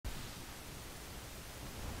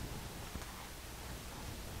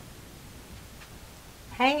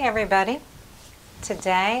Hey everybody,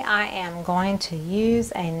 today I am going to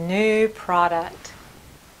use a new product,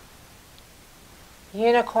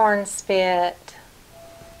 Unicorn Spit.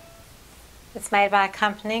 It's made by a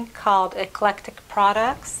company called Eclectic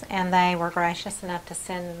products, and they were gracious enough to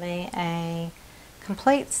send me a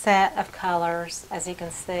complete set of colors, as you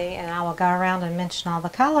can see, and I will go around and mention all the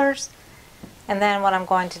colors. And then what I'm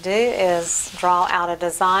going to do is draw out a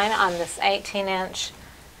design on this 18-inch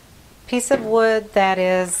piece of wood that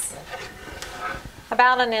is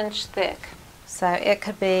about an inch thick. So it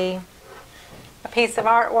could be a piece of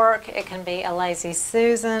artwork, it can be a Lazy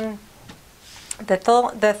Susan.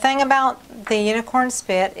 The thing about the Unicorn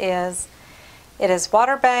Spit is it is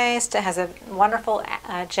water-based, it has a wonderful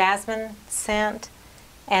jasmine scent,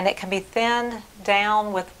 and it can be thinned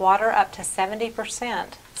down with water up to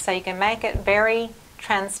 70%. So you can make it very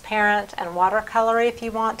transparent and watercolory if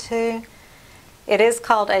you want to. It is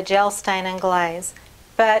called a gel stain and glaze,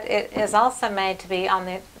 but it is also made to be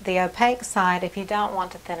on the opaque side if you don't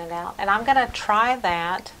want to thin it out. And I'm going to try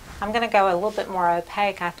that. I'm going to go a little bit more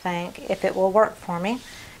opaque, I think, if it will work for me,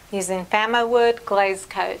 using Famowood Glaze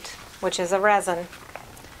Coat, which is a resin.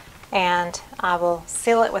 And I will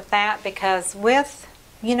seal it with that because with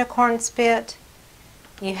Unicorn Spit,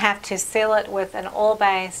 you have to seal it with an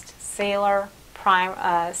oil-based sealer,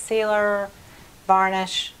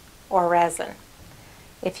 varnish, or resin.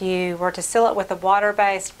 If you were to seal it with a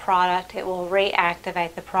water-based product, it will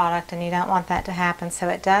reactivate the product, and you don't want that to happen. So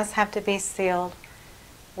it does have to be sealed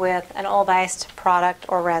with an oil-based product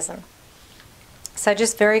or resin. So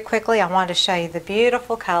just very quickly, I wanted to show you the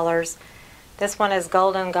beautiful colors. This one is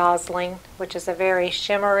Golden Gosling, which is a very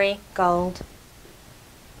shimmery gold.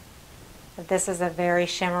 This is a very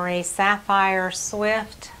shimmery Sapphire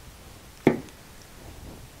Swift.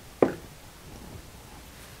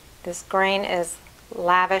 This green is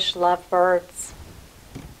Lavish Lovebirds.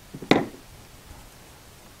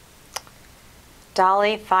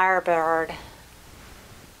 Dolly Firebird.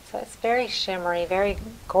 So it's very shimmery, very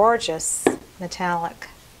gorgeous, metallic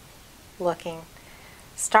looking.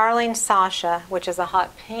 Starling Sasha, which is a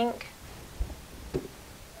hot pink.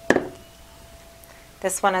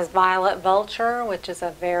 This one is Violet Vulture, which is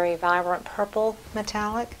a very vibrant purple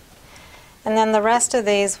metallic. And then the rest of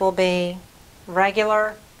these will be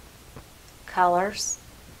regular colors.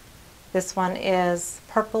 This one is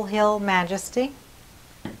Purple Hill Majesty,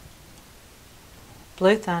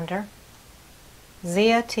 Blue Thunder,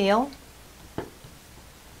 Zia Teal,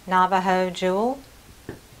 Navajo Jewel,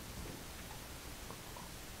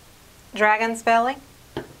 Dragon's Belly,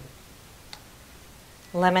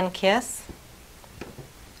 Lemon Kiss,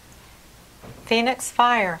 Phoenix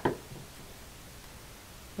Fire,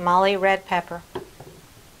 Molly Red Pepper,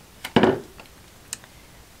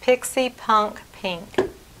 Pixie Punk Pink,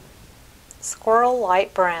 Squirrel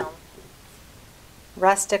Light Brown,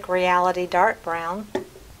 Rustic Reality Dark Brown,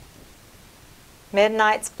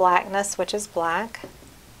 Midnight's Blackness, which is black,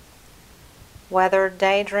 Weathered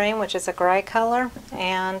Daydream, which is a gray color,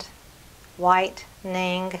 and White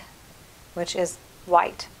Ning, which is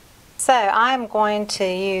white. So I'm going to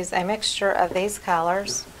use a mixture of these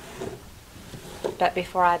colors, but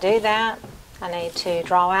before I do that, I need to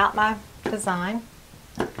draw out my design.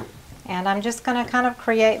 And I'm just going to kind of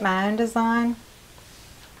create my own design.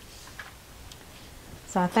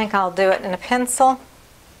 So I think I'll do it in a pencil.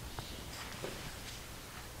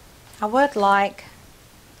 I would like,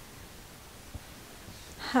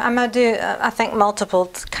 I'm going to do, I think,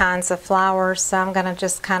 multiple kinds of flowers. So I'm going to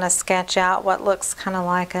just kind of sketch out what looks kind of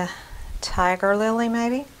like a tiger lily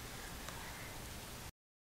maybe.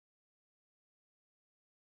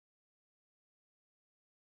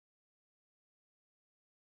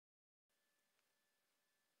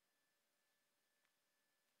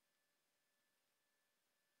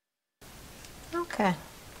 Okay.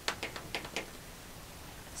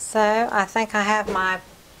 So I think I have my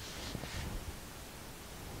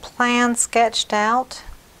plan sketched out,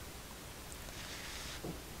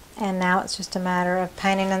 and now it's just a matter of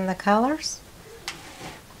painting in the colors.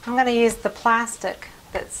 I'm going to use the plastic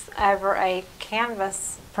that's over a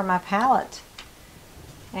canvas for my palette,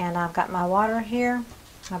 and I've got my water here,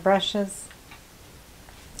 my brushes,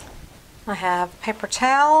 I have paper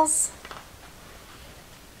towels,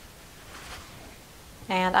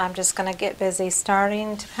 and I'm just going to get busy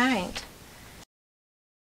starting to paint.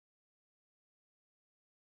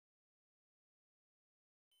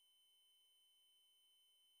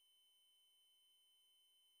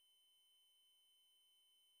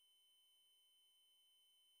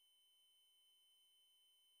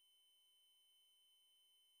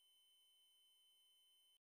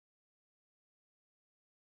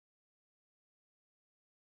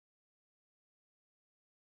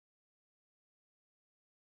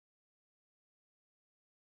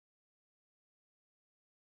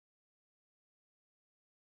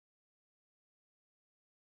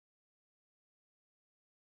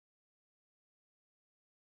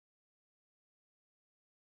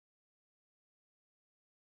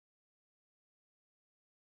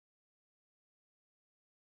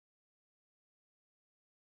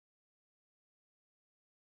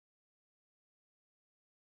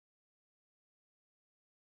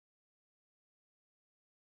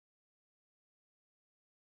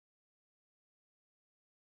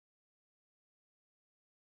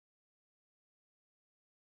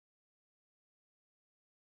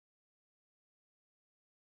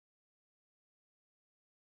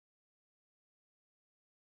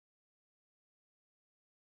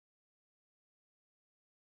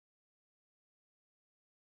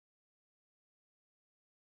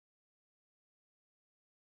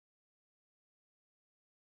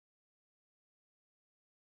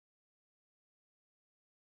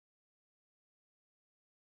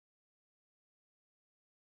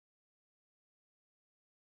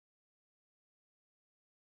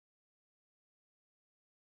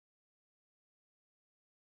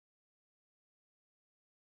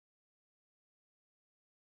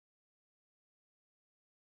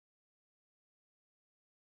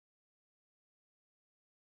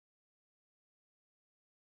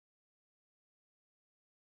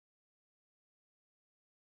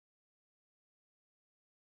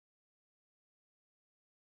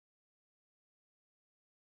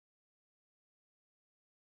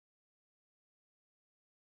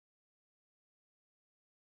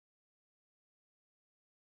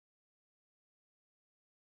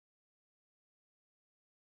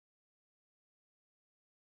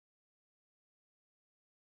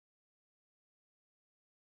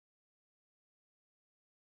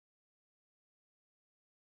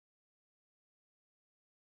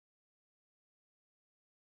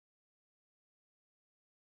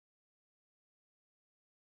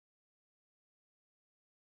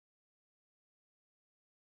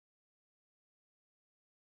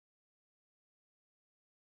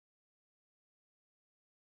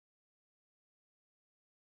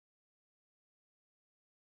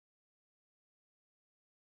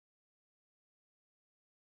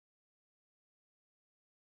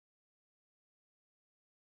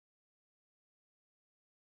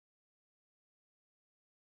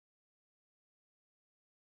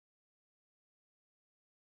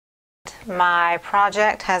 my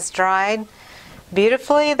project has dried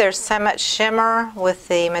beautifully. There's so much shimmer with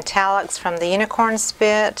the metallics from the unicorn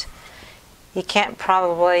spit. You can't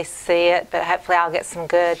probably see it, but hopefully I'll get some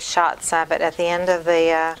good shots of it at the end of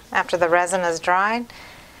the, after the resin is dried.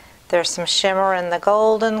 There's some shimmer in the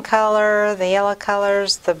golden color, the yellow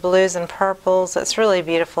colors, the blues and purples. It's really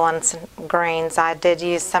beautiful, and some greens. I did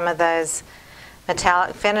use some of those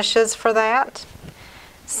metallic finishes for that.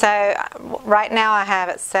 So right now I have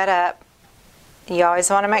it set up. You always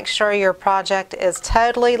want to make sure your project is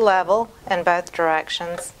totally level in both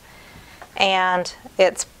directions, and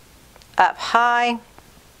it's up high.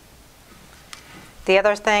 The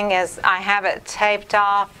other thing is I have it taped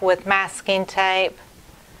off with masking tape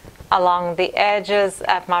along the edges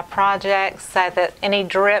of my project so that any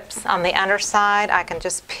drips on the underside I can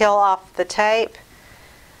just peel off the tape.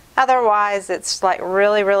 Otherwise it's like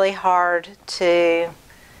really hard to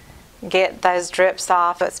get those drips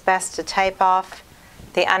off. It's best to tape off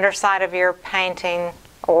the underside of your painting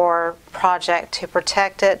or project to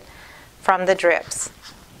protect it from the drips.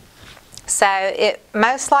 So it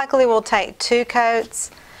most likely will take 2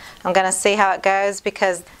 coats. I'm going to see how it goes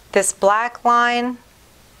because this black line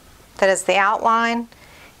that is the outline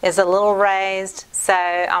is a little raised, so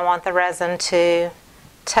I want the resin to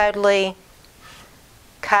totally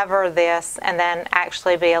cover this and then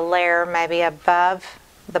actually be a layer maybe above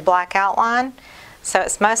the black outline. So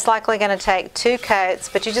it's most likely going to take 2 coats,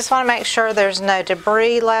 but you just want to make sure there's no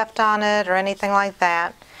debris left on it or anything like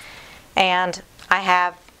that. And I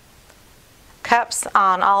have cups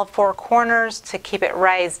on all 4 corners to keep it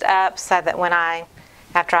raised up so that when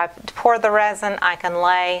after I pour the resin, I can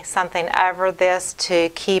lay something over this to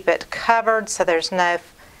keep it covered so there's no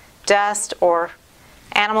dust or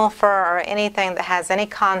animal fur or anything that has any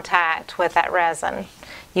contact with that resin.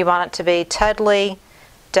 You want it to be totally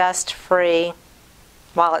dust-free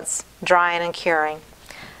while it's drying and curing.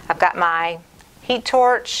 I've got my heat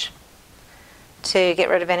torch to get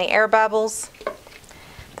rid of any air bubbles.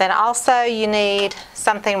 Then also you need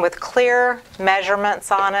something with clear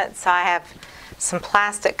measurements on it. So I have some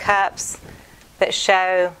plastic cups that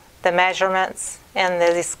show the measurements in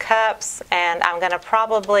these cups, and I'm going to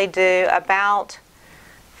probably do about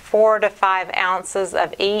 4 to 5 ounces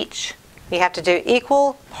of each. You have to do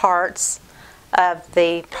equal parts of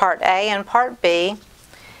the part A and part B,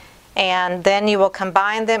 and then you will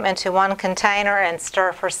combine them into one container and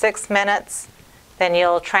stir for 6 minutes. Then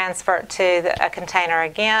you'll transfer it to a container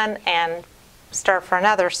again and stir for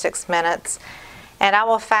another 6 minutes. And I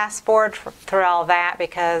will fast forward through all that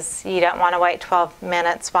because you don't want to wait 12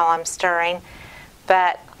 minutes while I'm stirring.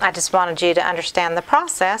 But I just wanted you to understand the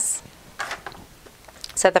process.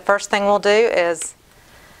 So the first thing we'll do is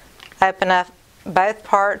open up both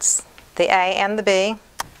parts, the A and the B.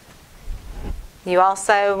 You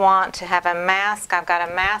also want to have a mask. I've got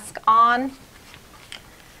a mask on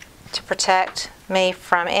to protect me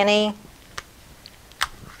from any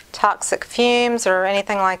toxic fumes or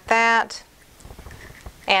anything like that.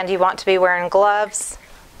 And you want to be wearing gloves.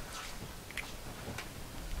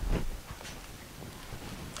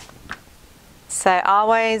 So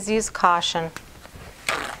always use caution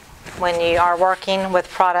when you are working with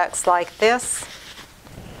products like this.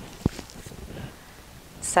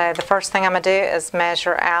 So the first thing I'm going to do is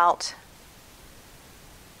measure out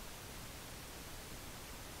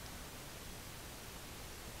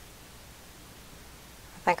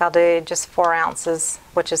I think I'll do just 4 ounces,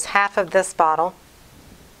 which is half of this bottle.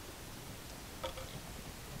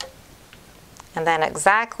 And then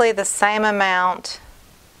exactly the same amount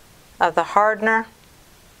of the hardener.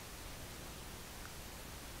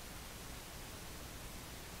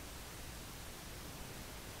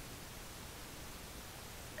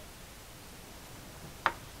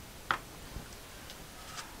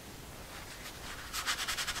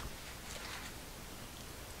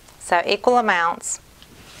 So equal amounts.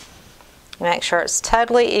 Make sure it's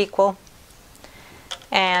totally equal.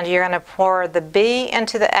 And you're going to pour the B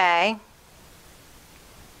into the A.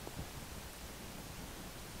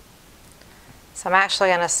 So I'm actually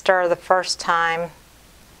going to stir the first time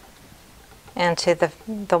into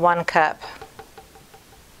the 1 cup.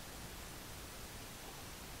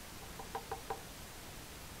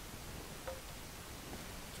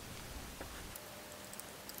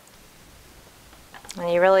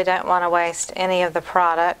 And you really don't want to waste any of the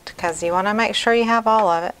product because you want to make sure you have all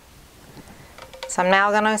of it. So I'm now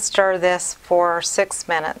going to stir this for 6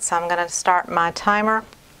 minutes. So I'm going to start my timer.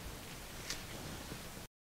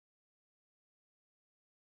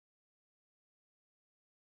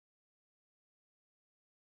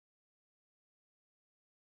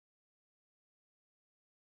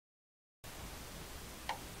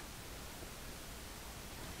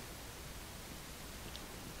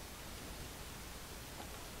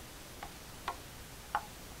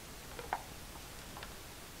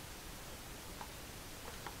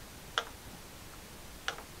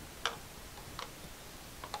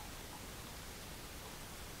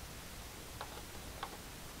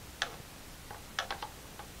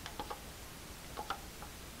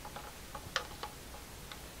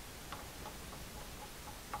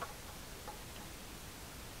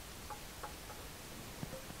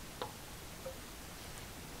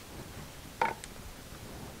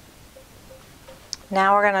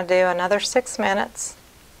 Now we're going to do another 6 minutes.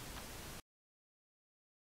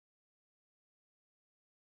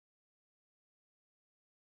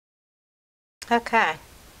 Okay,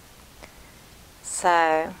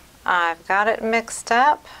 so I've got it mixed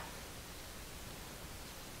up.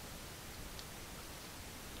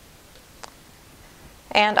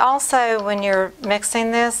 And also when you're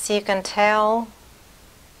mixing this, you can tell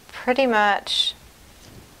pretty much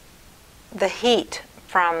the heat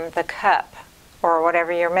from the cup or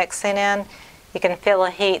whatever you're mixing in. You can feel a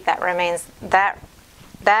heat that remains. That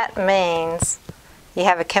means you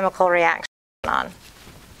have a chemical reaction on,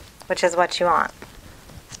 which is what you want.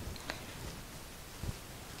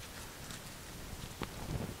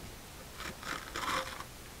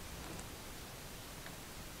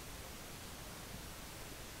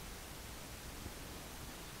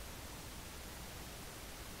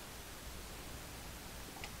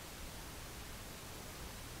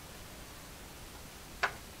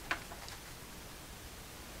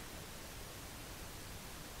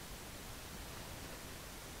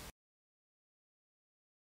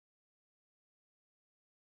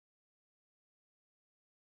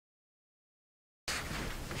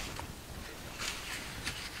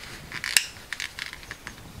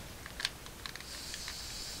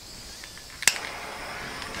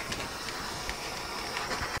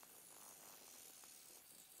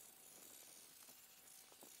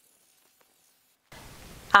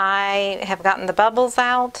 I have gotten the bubbles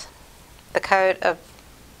out. The coat of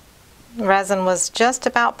resin was just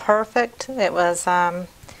about perfect. It was 8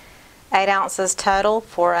 ounces total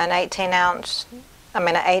for an 18-inch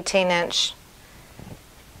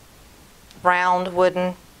round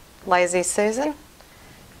wooden Lazy Susan.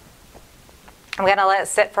 I'm going to let it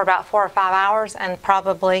sit for about 4 or 5 hours and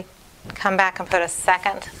probably come back and put a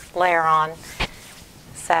second layer on.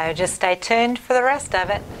 So just stay tuned for the rest of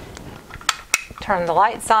it. Turn the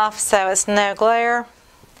lights off so it's no glare.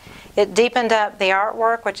 It deepened up the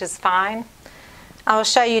artwork, which is fine. I will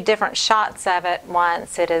show you different shots of it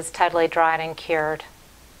once it is totally dried and cured.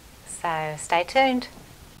 So stay tuned.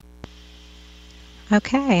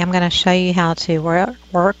 Okay, I'm going to show you how to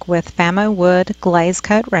work with Famowood Glaze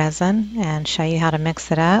Coat resin and show you how to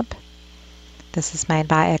mix it up. This is made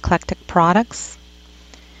by Eclectic products.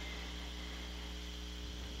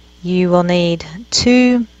 You will need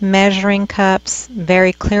 2 measuring cups,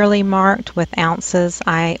 very clearly marked with ounces.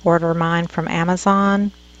 I order mine from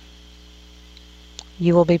Amazon.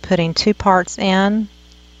 You will be putting 2 parts in,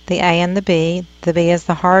 the A and the B. The B is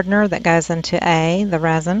the hardener that goes into A, the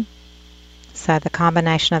resin. So the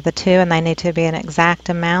combination of the 2, and they need to be an exact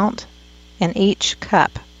amount in each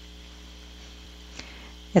cup.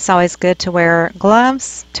 It's always good to wear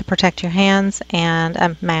gloves to protect your hands and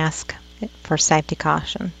a mask for safety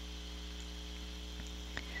caution.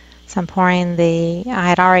 So I'm pouring I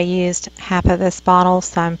had already used half of this bottle,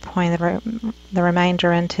 so I'm pouring the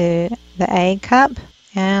remainder into the A cup,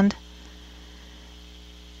 and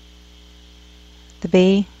the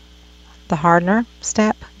B, the hardener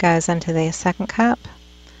step, goes into the second cup.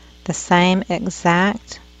 The same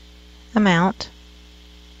exact amount.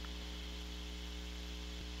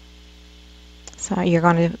 So you're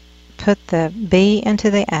going to put the B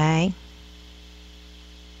into the A.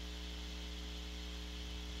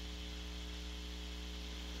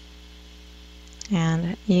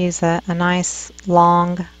 And use a nice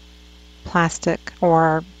long plastic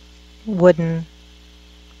or wooden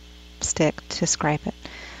stick to scrape it.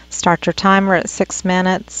 Start your timer at 6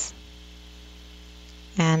 minutes,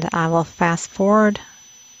 and I will fast forward.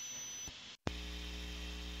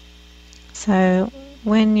 So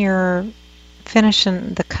when you're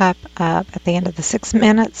finishing the cup up at the end of the 6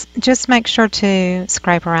 minutes, just make sure to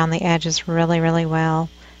scrape around the edges really, really well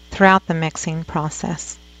throughout the mixing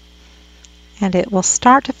process. And it will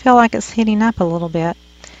start to feel like it's heating up a little bit.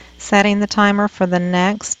 Setting the timer for the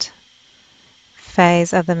next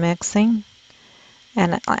phase of the mixing.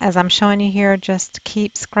 And as I'm showing you here, just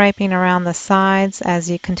keep scraping around the sides as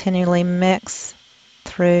you continually mix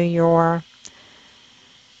through your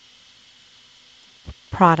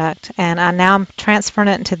product. And now I'm transferring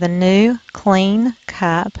it into the new clean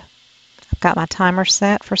cup. I've got my timer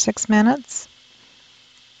set for 6 minutes.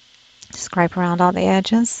 Scrape around all the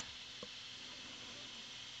edges.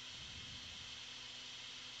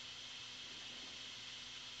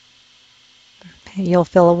 You'll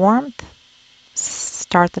feel a warmth.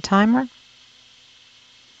 Start the timer.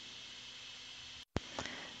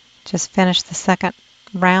 Just finished the second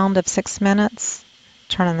round of 6 minutes.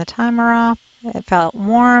 Turning the timer off. It felt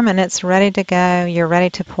warm and it's ready to go. You're ready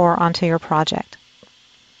to pour onto your project.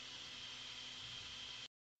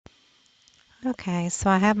 Okay, so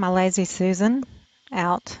I have my Lazy Susan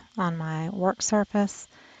out on my work surface.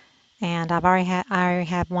 And I already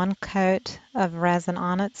have one coat of resin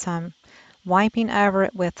on it, so I'm wiping over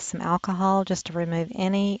it with some alcohol just to remove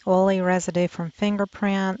any oily residue from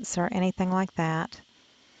fingerprints or anything like that.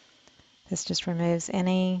 This just removes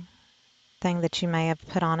anything that you may have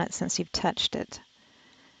put on it since you've touched it.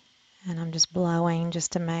 And I'm just blowing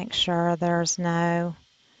just to make sure there's no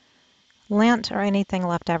lint or anything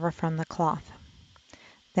left over from the cloth.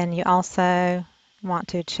 Then you also want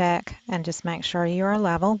to check and just make sure you are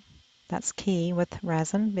level. That's key with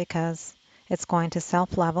resin because it's going to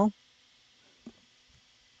self-level.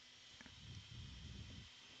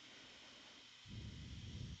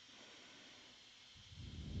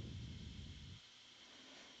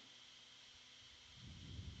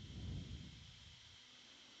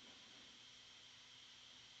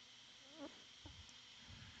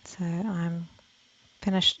 So I'm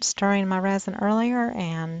finished stirring my resin earlier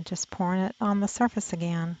and just pouring it on the surface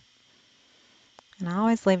again. And I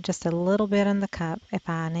always leave just a little bit in the cup if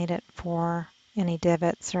I need it for any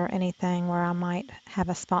divots or anything where I might have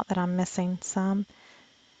a spot that I'm missing some.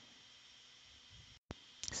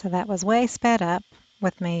 So that was way sped up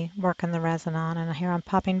with me working the resin on, and here I'm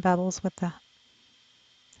popping bubbles with the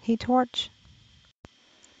heat torch.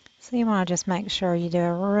 So you want to just make sure you do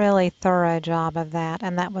a really thorough job of that,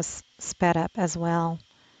 and that was sped up as well.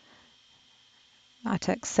 I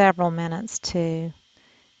took several minutes to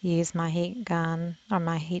use my heat gun or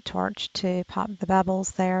my heat torch to pop the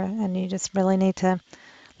bubbles there, and you just really need to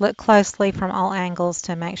look closely from all angles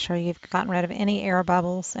to make sure you've gotten rid of any air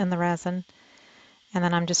bubbles in the resin. And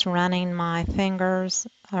then I'm just running my fingers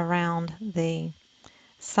around the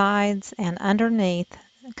sides and underneath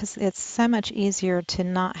because it's so much easier to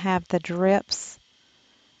not have the drips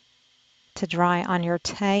to dry on your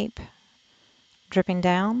tape dripping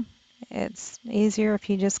down. It's easier if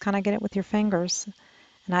you just kind of get it with your fingers.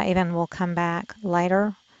 And I even will come back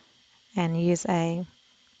later and use a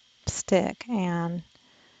stick and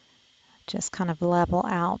just kind of level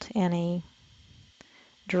out any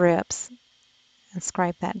drips and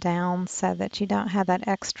scrape that down so that you don't have that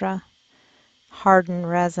extra hardened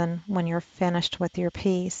resin when you're finished with your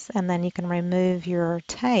piece. And then you can remove your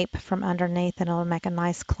tape from underneath and it'll make a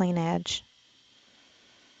nice clean edge.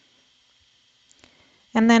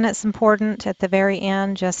 And then it's important at the very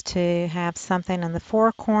end just to have something in the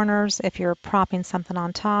four corners if you're propping something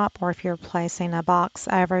on top or if you're placing a box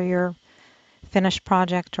over your finished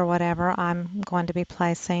project or whatever. I'm going to be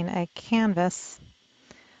placing a canvas.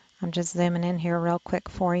 I'm just zooming in here real quick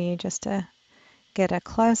for you just to get a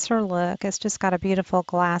closer look. It's just got a beautiful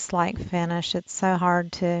glass-like finish. It's so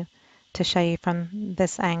hard to show you from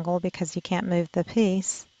this angle because you can't move the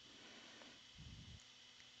piece.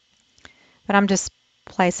 But I'm just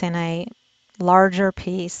placing a larger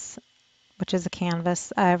piece, which is a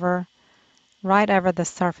canvas, right over the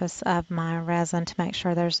surface of my resin to make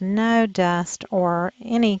sure there's no dust or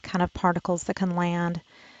any kind of particles that can land,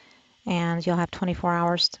 and you'll have 24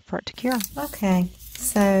 hours for it to cure. Okay,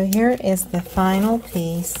 so here is the final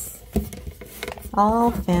piece,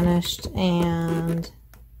 all finished, and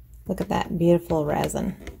look at that beautiful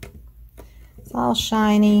resin. It's all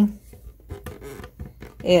shiny.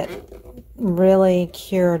 It really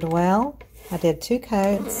cured well. I did 2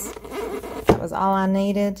 coats. That was all I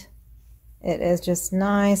needed. It is just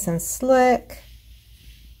nice and slick,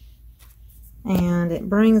 and it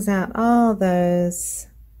brings out all those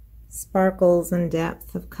sparkles and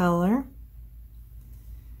depth of color.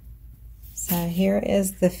 So here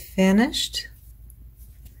is the finished.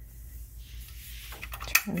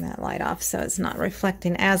 Turn that light off so it's not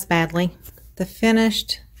reflecting as badly. The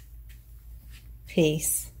finished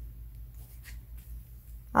piece.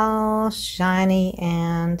 All shiny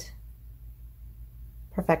and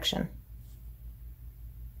perfection.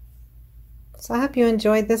 So I hope you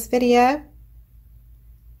enjoyed this video.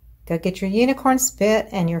 Go get your unicorn spit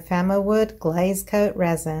and your Famowood Glaze coat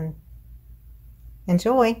resin.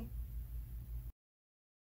 Enjoy!